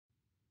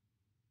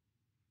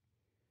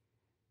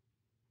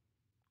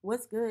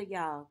What's good,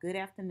 y'all? Good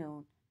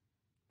afternoon.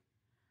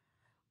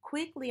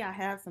 Quickly, I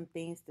have some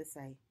things to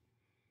say,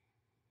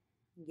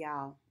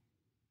 y'all.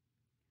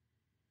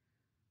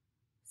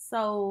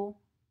 So,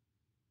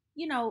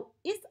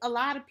 it's a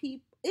lot of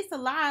people, it's a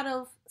lot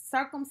of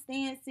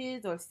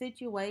circumstances or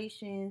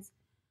situations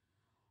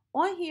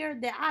on here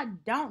that I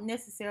don't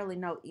necessarily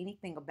know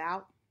anything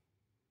about.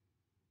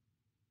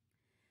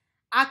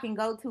 I can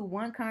go to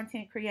one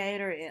content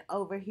creator and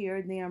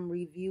overhear them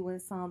reviewing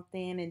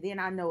something, and then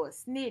I know a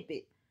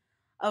snippet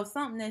of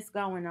something that's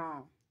going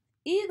on.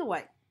 Either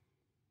way,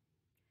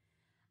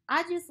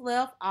 I just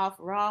left off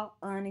Raw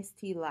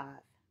Honesty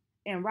Live.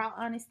 And Raw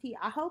Honesty,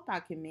 I hope I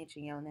can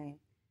mention your name.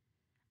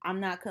 I'm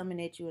not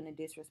coming at you in a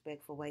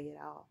disrespectful way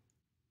at all.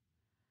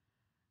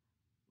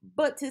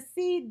 But to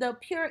see the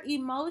pure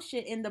emotion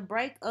in the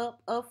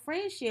breakup of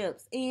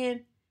friendships,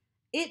 and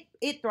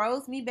it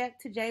throws me back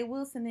to Jay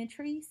Wilson and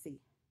Tracy.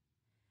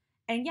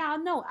 And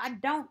y'all know I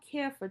don't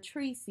care for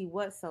Tracy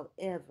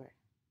whatsoever.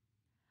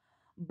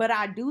 But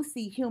I do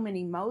see human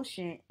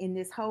emotion in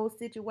this whole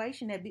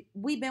situation that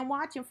we've been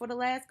watching for the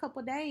last couple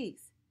of days.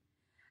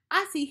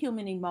 I see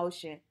human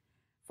emotion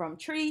from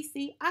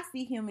Tracy. I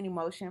see human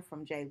emotion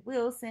from Jay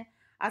Wilson.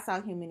 I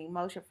saw human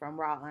emotion from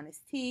Raw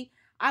Honesty.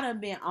 I done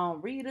been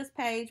on Rita's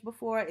page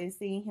before and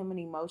seen human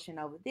emotion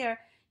over there.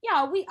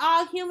 Y'all, we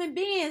all human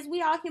beings.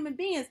 We all human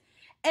beings.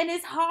 And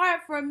it's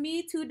hard for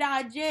me to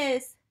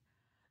digest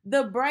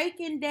the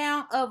breaking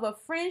down of a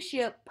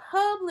friendship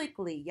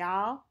publicly,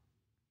 y'all.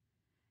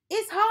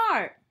 It's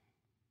hard.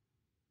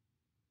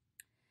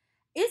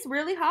 It's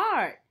really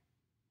hard.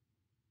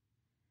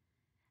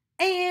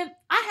 And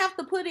I have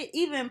to put it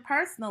even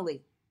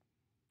personally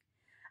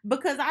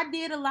because I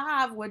did a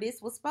live where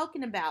this was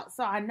spoken about.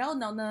 So I know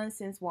No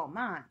Nonsense won't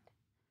mind.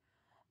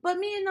 But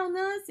me and No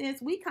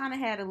Nonsense, we kind of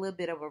had a little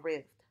bit of a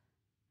rift.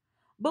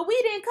 But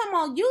we didn't come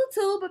on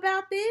YouTube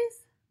about this.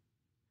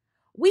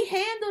 We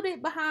handled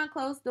it behind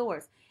closed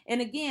doors. And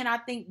again, I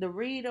think the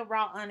Rita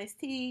Raw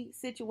Honesty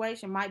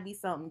situation might be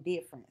something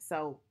different.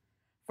 So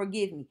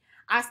forgive me.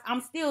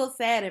 I'm still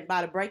saddened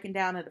by the breaking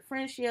down of the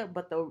friendship,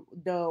 but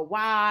the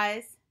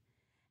whys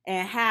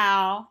and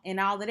how and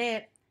all of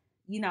that,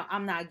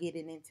 I'm not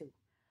getting into.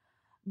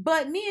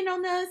 But me and No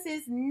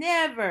Nonsense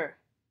never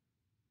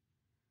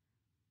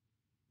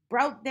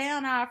broke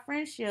down our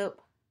friendship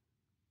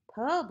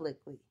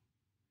publicly.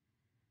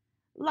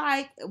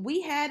 Like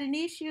we had an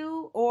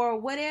issue or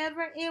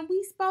whatever, and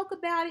we spoke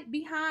about it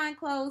behind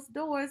closed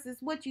doors. Is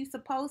what you're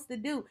supposed to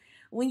do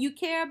when you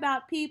care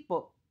about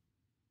people.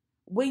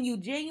 When you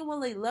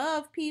genuinely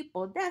love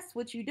people, that's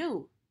what you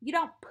do. You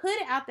don't put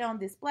it out there on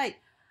display.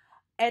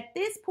 At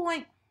this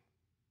point,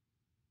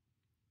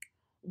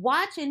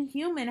 watching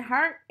human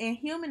hurt and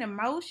human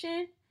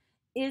emotion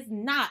is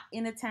not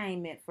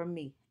entertainment for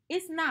me.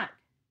 It's not.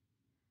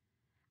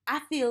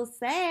 I feel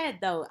sad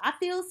though. I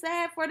feel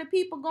sad for the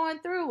people going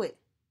through it,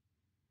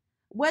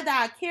 whether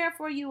I care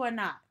for you or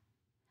not.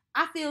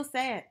 I feel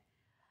sad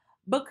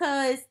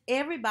because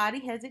everybody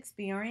has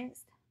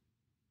experienced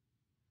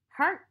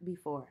hurt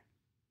before.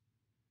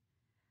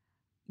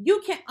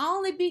 You can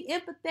only be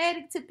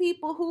empathetic to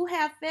people who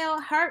have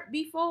felt hurt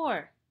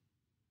before.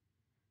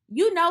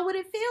 You know what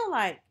it feels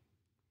like.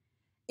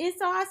 And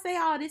so I say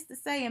all this to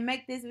say and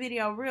make this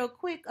video real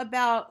quick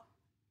about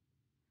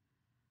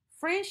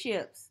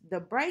friendships, the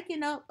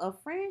breaking up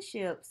of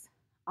friendships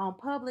on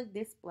public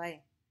display.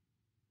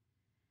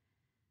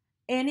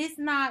 And it's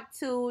not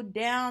to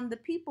down the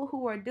people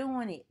who are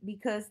doing it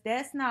because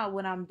that's not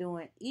what I'm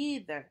doing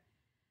either.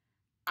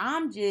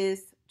 I'm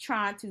just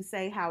trying to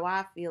say how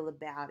I feel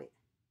about it.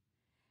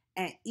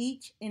 And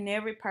each and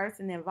every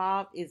person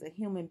involved is a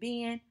human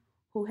being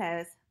who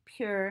has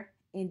pure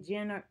and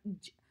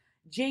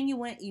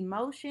genuine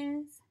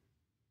emotions.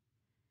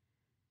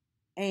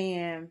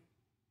 And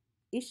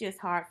it's just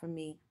hard for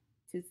me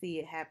to see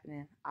it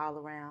happening all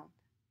around.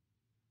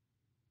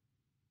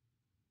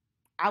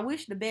 I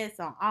wish the best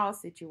on all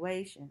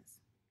situations.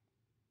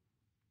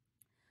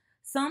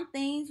 Some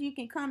things you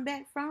can come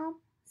back from,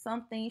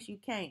 some things you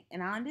can't.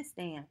 And I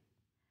understand.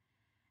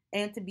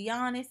 And to be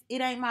honest,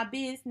 it ain't my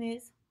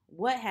business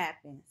what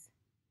happens.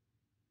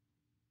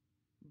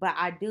 But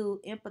I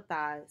do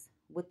empathize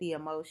with the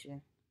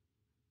emotion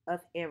of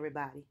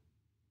everybody.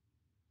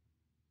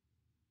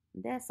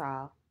 That's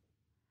all.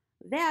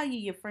 Value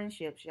your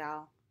friendships,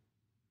 y'all.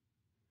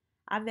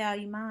 I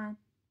value mine.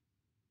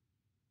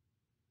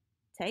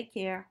 Take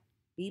care.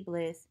 Be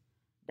blessed.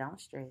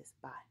 Don't stress.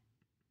 Bye.